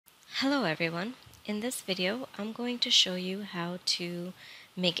Hello everyone. In this video, I'm going to show you how to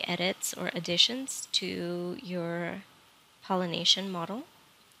make edits or additions to your pollination model.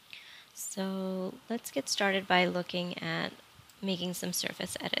 So let's get started by looking at making some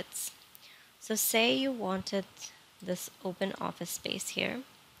surface edits. So say you wanted this open office space here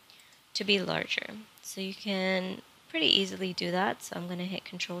to be larger. So you can pretty easily do that. So I'm going to hit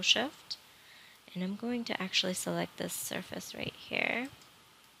Control Shift and I'm going to actually select this surface right here.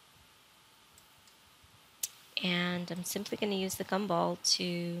 And I'm simply going to use the gumball to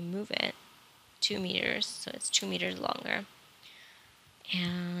move it 2 meters, so it's 2 meters longer.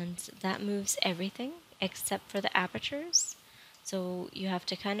 And that moves everything except for the apertures. So you have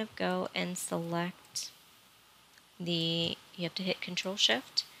to kind of go and select you have to hit Control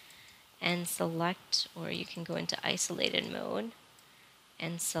Shift and select, or you can go into isolated mode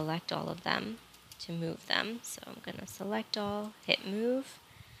and select all of them to move them. So I'm going to select all, hit move,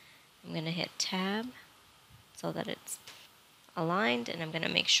 I'm going to hit tab so that it's aligned, and I'm going to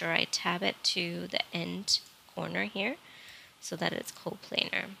make sure I tab it to the end corner here so that it's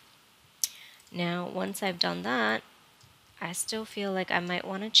coplanar. Now once I've done that, I still feel like I might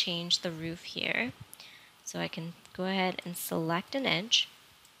want to change the roof here, so I can go ahead and select an edge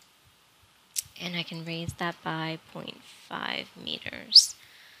and I can raise that by 0.5 meters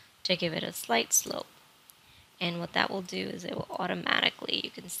to give it a slight slope. And what that will do is it will automatically, you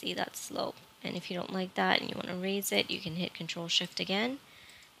can see that slope. And if you don't like that and you want to raise it, you can hit Control Shift again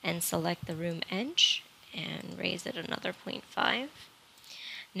and select the room edge and raise it another 0.5.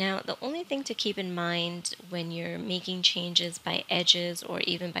 Now, the only thing to keep in mind when you're making changes by edges or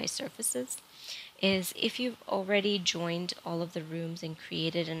even by surfaces is if you've already joined all of the rooms and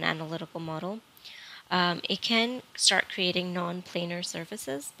created an analytical model, it can start creating non-planar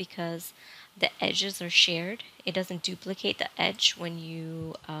surfaces because the edges are shared. It doesn't duplicate the edge when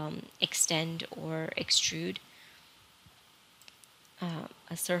you extend or extrude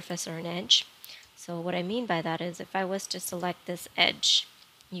a surface or an edge. So what I mean by that is if I was to select this edge,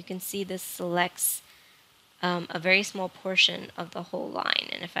 you can see this selects a very small portion of the whole line.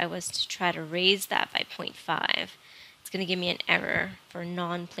 And if I was to try to raise that by 0.5, it's going to give me an error for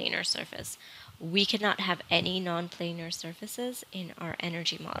non-planar surface. We cannot have any non-planar surfaces in our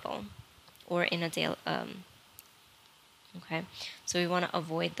energy model or in a daily. Okay, so we want to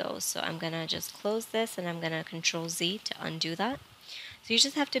avoid those. So I'm going to just close this and I'm going to Control Z to undo that. So you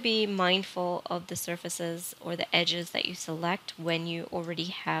just have to be mindful of the surfaces or the edges that you select when you already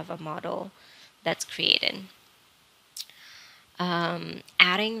have a model that's created.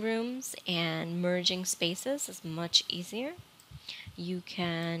 Adding rooms and merging spaces is much easier. You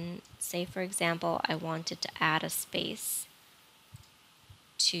can say, for example, I wanted to add a space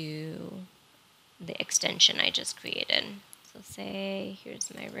to the extension I just created. So say,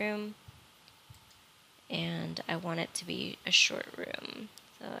 here's my room, and I want it to be a short room.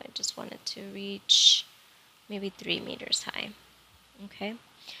 So I just want it to reach maybe 3 meters high. Okay.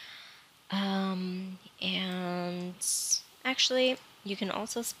 And actually, you can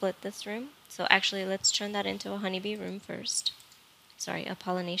also split this room. So actually, let's turn that into a honeybee room first. Sorry, a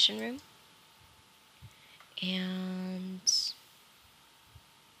pollination room. And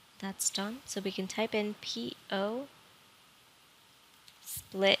that's done. So we can type in PO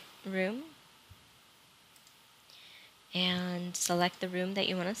split room and select the room that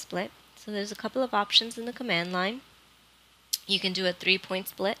you want to split. So there's a couple of options in the command line. You can do a 3-point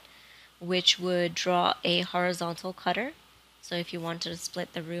split, which would draw a horizontal cutter. So if you wanted to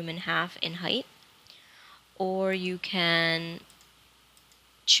split the room in half in height, or you can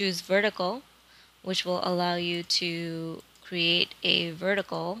choose vertical, which will allow you to create a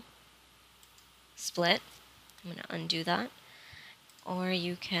vertical split. I'm going to undo that. Or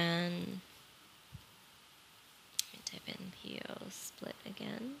you can type in PO split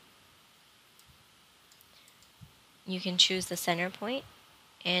again. You can choose the center point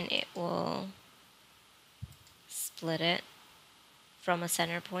and it will split it from a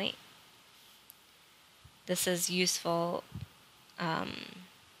center point. This is useful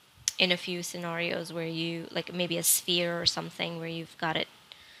in a few scenarios where you, like maybe a sphere or something, where you've got it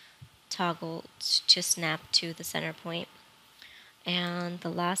toggled to snap to the center point. And the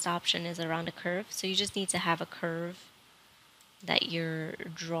last option is around a curve. So you just need to have a curve that you're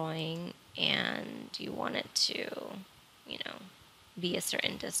drawing and you want it to, be a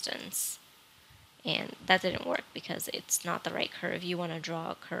certain distance. And that didn't work because it's not the right curve. You want to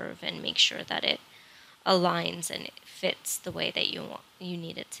draw a curve and make sure that it aligns and it fits the way that you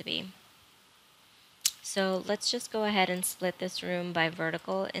need it to be. So let's just go ahead and split this room by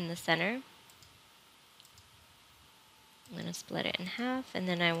vertical in the center. I'm going to split it in half, and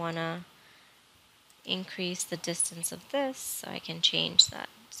then I want to increase the distance of this so I can change that.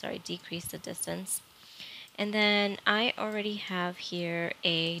 Sorry, decrease the distance. And then I already have here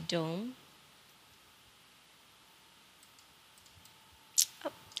a dome.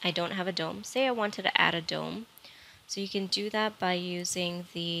 Oh, I don't have a dome. Say I wanted to add a dome. So you can do that by using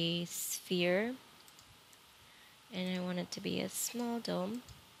the sphere. And I want it to be a small dome.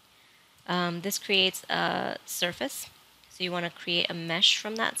 This creates a surface. So you want to create a mesh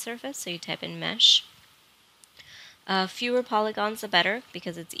from that surface. So you type in mesh. Fewer polygons the better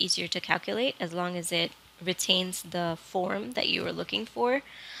because it's easier to calculate as long as it retains the form that you were looking for.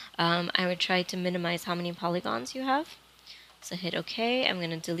 I would try to minimize how many polygons you have. So hit OK. I'm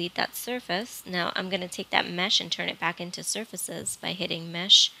going to delete that surface. Now I'm going to take that mesh and turn it back into surfaces by hitting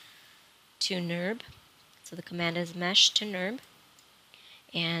mesh to NURB. So the command is mesh to NURB.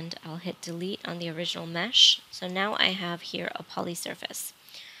 And I'll hit delete on the original mesh. So now I have here a poly surface.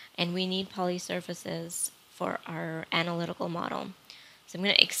 And we need poly surfaces for our analytical model. So I'm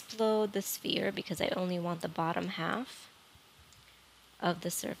going to explode the sphere because I only want the bottom half of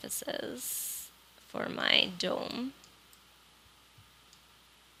the surfaces for my dome.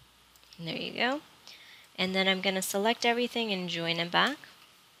 And there you go. And then I'm going to select everything and join it back.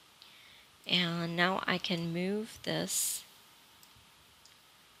 And now I can move this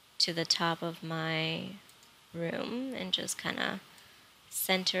to the top of my room and just kind of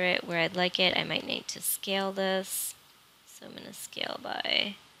center it where I'd like it. I might need to scale this. So I'm going to scale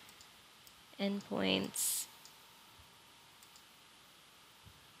by endpoints.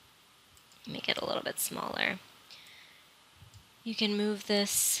 Make it a little bit smaller. You can move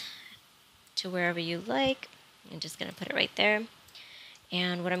this to wherever you like. I'm just going to put it right there.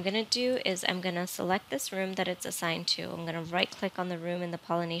 And what I'm going to do is I'm going to select this room that it's assigned to. I'm going to right click on the room in the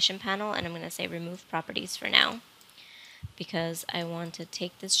pollination panel and I'm going to say remove properties for now because I want to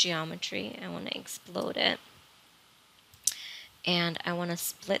take this geometry, I want to explode it, and I want to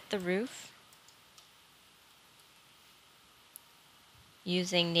split the roof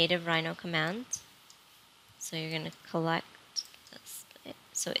using native Rhino commands. So you're going to collect this,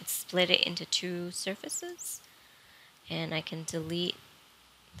 so it's split it into two surfaces, and I can delete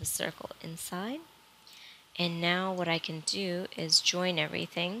the circle inside. And now what I can do is join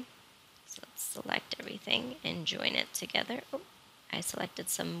everything. So let's select everything and join it together. Oh, I selected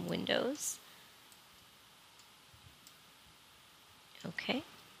some windows. Okay.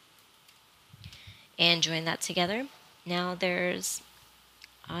 And join that together. Now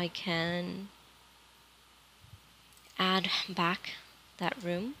I can add back that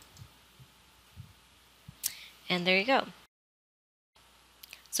room. And there you go.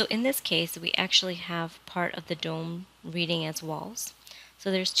 So in this case, we actually have part of the dome reading as walls. So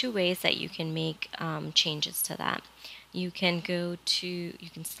there's two ways that you can make changes to that. You can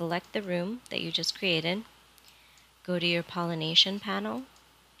select the room that you just created, go to your pollination panel,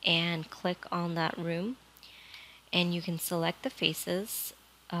 and click on that room, and you can select the faces,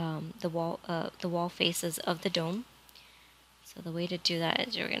 the wall faces of the dome. So the way to do that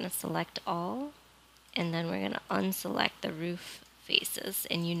is you're going to select all, and then we're going to unselect the roof faces,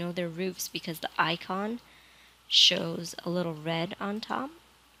 and you know they're roofs because the icon shows a little red on top.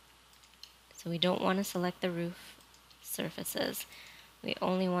 So we don't want to select the roof surfaces. We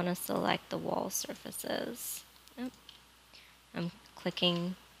only want to select the wall surfaces. Oh, I'm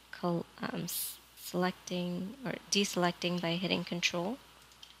clicking, selecting or deselecting by hitting Control.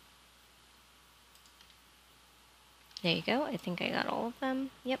 There you go. I think I got all of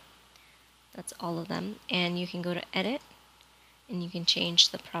them. Yep, that's all of them. And you can go to Edit, and you can change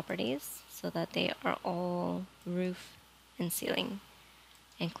the properties so that they are all roof and ceiling.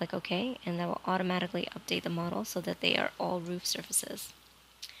 And click OK, and that will automatically update the model so that they are all roof surfaces.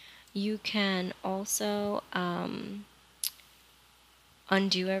 You can also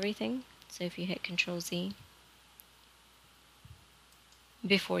undo everything. So if you hit Control Z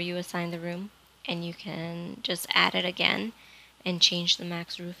before you assign the room, and you can just add it again and change the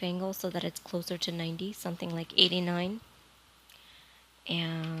max roof angle so that it's closer to 90, something like 89,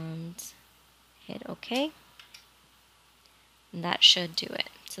 and hit OK. And that should do it.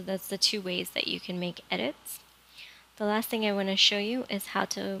 So that's the two ways that you can make edits. The last thing I want to show you is how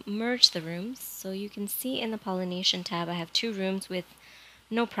to merge the rooms. So you can see in the pollination tab I have two rooms with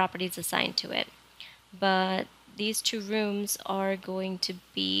no properties assigned to it. But these two rooms are going to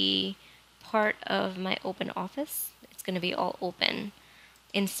be part of my open office. It's going to be all open.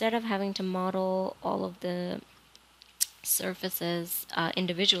 Instead of having to model all of the surfaces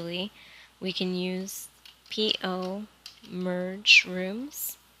individually, we can use PO merge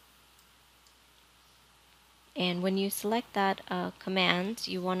rooms. And when you select that command,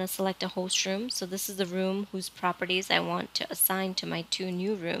 you want to select a host room. So this is the room whose properties I want to assign to my two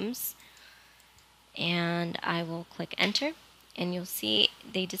new rooms. And I will click enter, and you'll see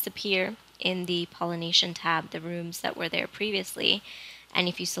they disappear in the pollination tab, the rooms that were there previously. And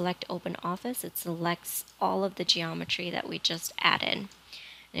if you select open office, it selects all of the geometry that we just added.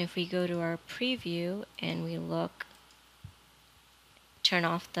 And if we go to our preview and we look, turn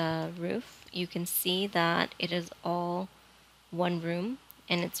off the roof, you can see that it is all one room,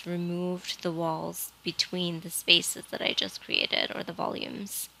 and it's removed the walls between the spaces that I just created, or the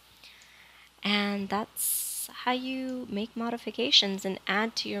volumes. And that's how you make modifications and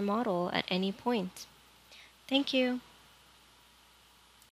add to your model at any point. Thank you.